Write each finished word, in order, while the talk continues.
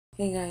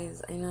Hey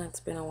guys, I know it's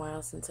been a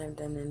while since I've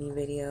done any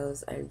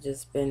videos. I've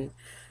just been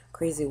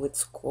crazy with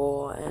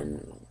school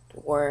and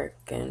work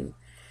and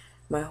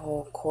my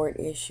whole court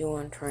issue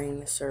on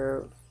trying to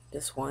serve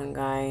this one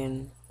guy,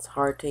 and it's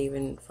hard to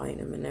even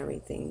find him and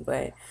everything.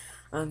 But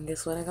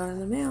guess what I got in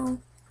the mail?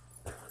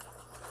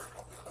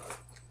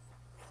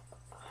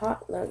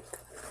 Haute Look.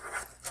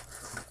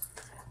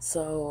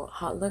 So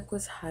Haute Look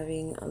was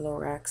having a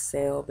Lorac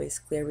sale.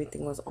 Basically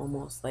everything was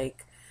almost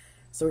like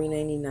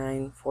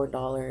 $3.99,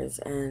 $4,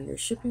 and their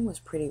shipping was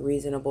pretty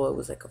reasonable. It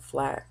was like a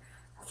flat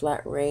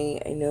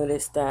rate. I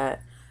noticed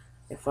that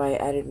if I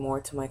added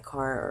more to my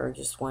cart or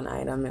just one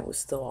item, it was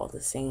still all the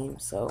same.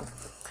 So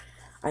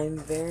I'm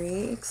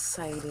very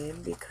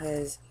excited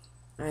because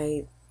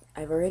I've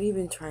already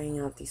been trying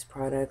out these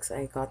products.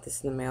 I got this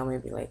in the mail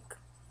maybe like,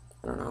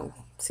 I don't know,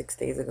 6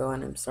 days ago,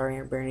 and I'm sorry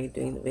I'm barely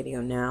doing the video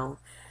now.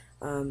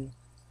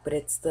 But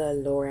it's the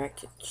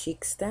Lorac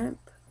Cheek Stamp.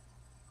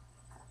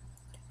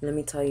 Let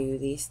me tell you,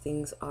 these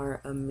things are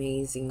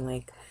amazing.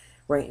 Like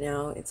right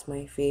now, it's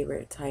my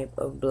favorite type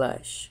of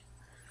blush,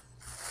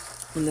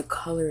 and the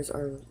colors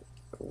are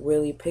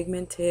really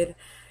pigmented.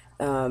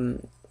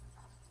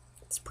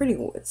 It's pretty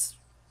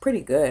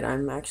good.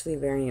 I'm actually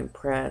very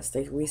impressed.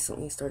 I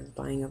recently started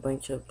buying a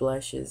bunch of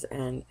blushes,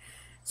 and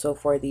so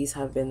far these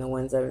have been the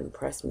ones that have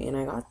impressed me. And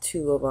I got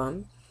two of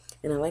them,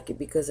 and I like it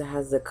because it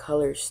has the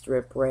color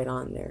strip right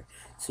on there,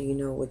 so you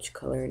know which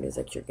color it is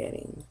that you're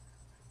getting.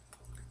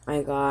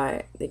 I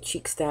got the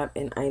Cheek Stamp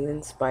in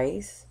Island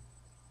Spice.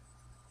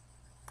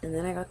 And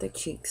then I got the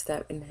Cheek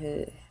Stamp in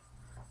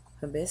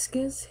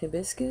Hibiscus.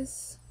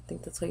 I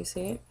think that's how you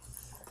say it.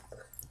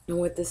 And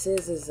what this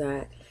is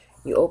that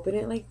you open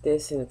it like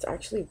this, and it's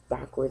actually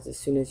backwards as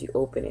soon as you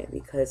open it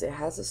because it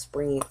has a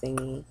springy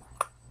thingy.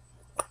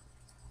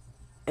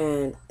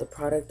 And the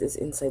product is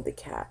inside the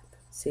cap.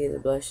 See, the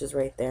blush is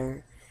right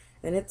there.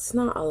 And it's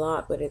not a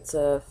lot, but it's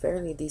a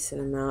fairly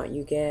decent amount.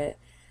 You get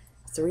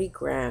 3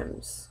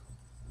 grams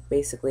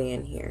basically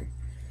in here.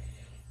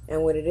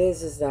 And what it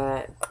is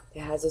that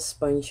it has a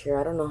sponge here.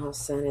 I don't know how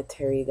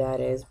sanitary that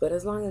is, but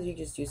as long as you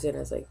just use it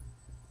as like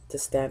to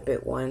stamp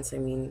it once, I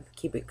mean,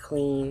 keep it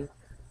clean,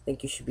 I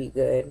think you should be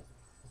good.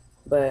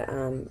 But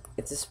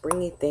it's a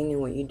springy thing,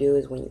 and what you do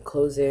is when you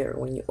close it or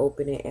when you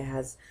open it, it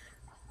has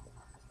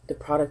the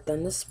product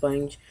on the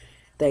sponge.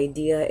 The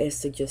idea is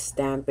to just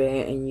stamp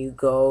it and you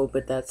go,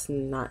 but that's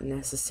not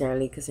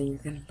necessarily, because then you're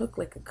gonna look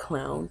like a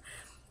clown.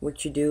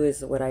 What you do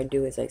is, what I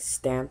do is I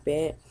stamp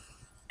it,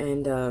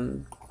 and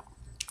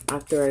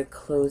after I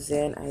close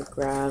it, I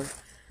grab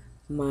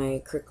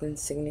my Kirkland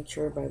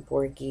Signature by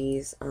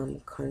Borghese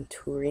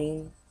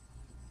contouring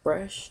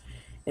brush,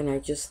 and I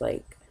just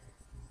like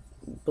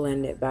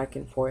blend it back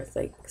and forth,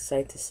 like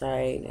side to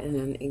side, and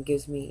then it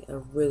gives me a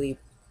really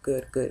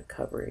good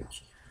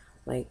coverage.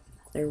 Like,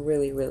 I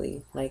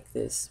really like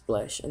this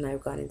blush, and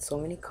I've gotten so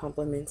many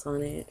compliments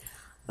on it.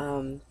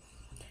 Oh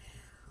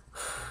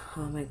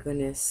my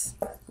goodness,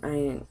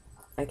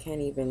 I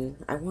can't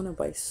even, I want to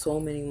buy so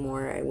many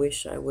more. I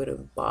wish I would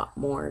have bought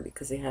more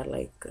because they had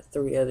like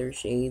 3 other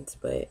shades,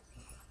 but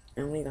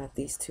I only got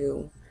these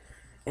 2.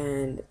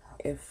 And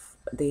if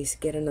they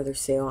get another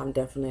sale, I'm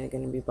definitely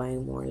going to be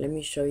buying more. Let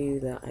me show you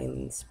the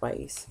Island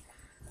Spice.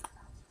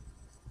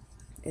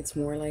 It's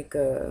more like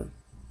a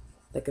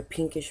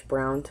pinkish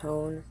brown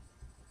tone.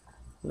 I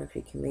don't know if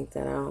you can make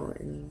that out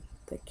in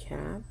the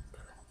cap.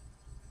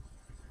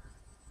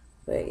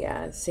 But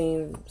yeah,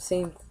 same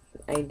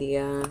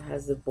idea.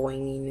 Has the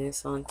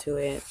boinginess onto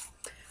it.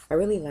 I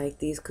really like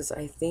these because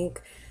I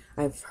think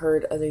I've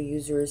heard other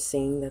users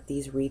saying that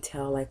these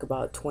retail like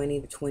about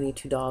 $20 to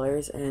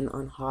 $22, and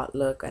on Haute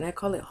Look, and I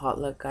call it Haute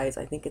Look, guys.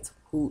 I think it's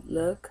Haute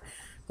Look,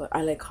 but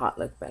I like Haute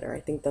Look better.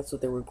 I think that's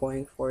what they were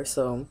going for,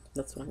 so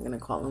that's what I'm gonna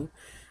call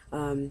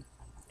them.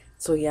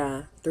 So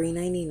yeah,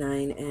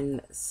 $3.99,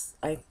 and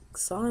I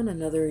saw on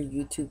another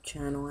YouTube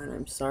channel, and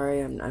I'm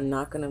sorry, I'm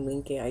not gonna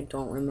link it. I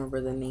don't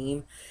remember the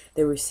name.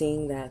 They were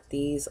saying that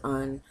these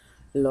on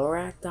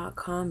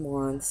Lorac.com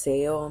were on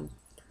sale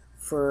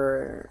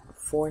for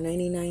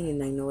 $4.99,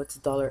 and I know it's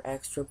 $1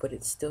 extra, but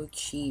it's still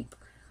cheap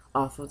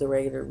off of the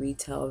regular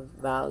retail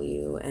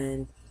value,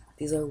 and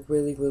these are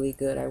really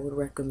good. I would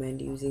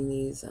recommend using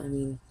these. I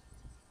mean,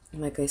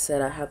 like I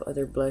said, I have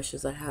other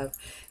blushes. I have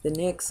the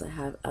NYX, I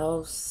have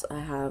Elf's, I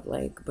have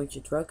like a bunch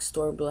of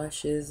drugstore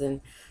blushes,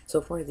 and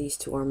so far these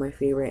 2 are my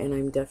favorite, and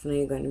I'm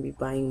definitely going to be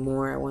buying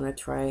more. I want to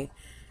try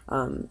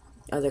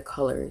other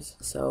colors.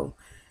 So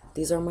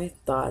these are my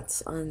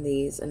thoughts on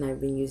these, and I've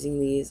been using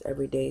these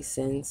every day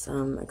since,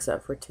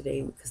 except for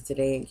today, because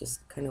today I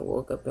just kind of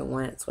woke up and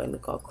went, so I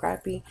look all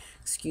crappy.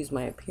 Excuse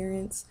my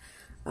appearance.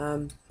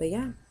 But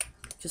yeah,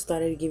 just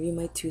thought I'd give you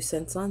my 2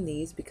 cents on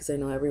these, because I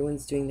know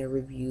everyone's doing their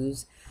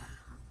reviews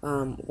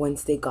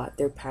once they got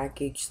their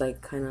package,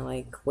 like kind of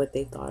like what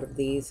they thought of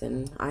these,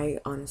 and I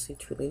honestly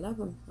truly love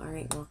them. All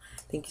right, well,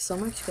 thank you so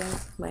much,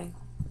 guys. Bye.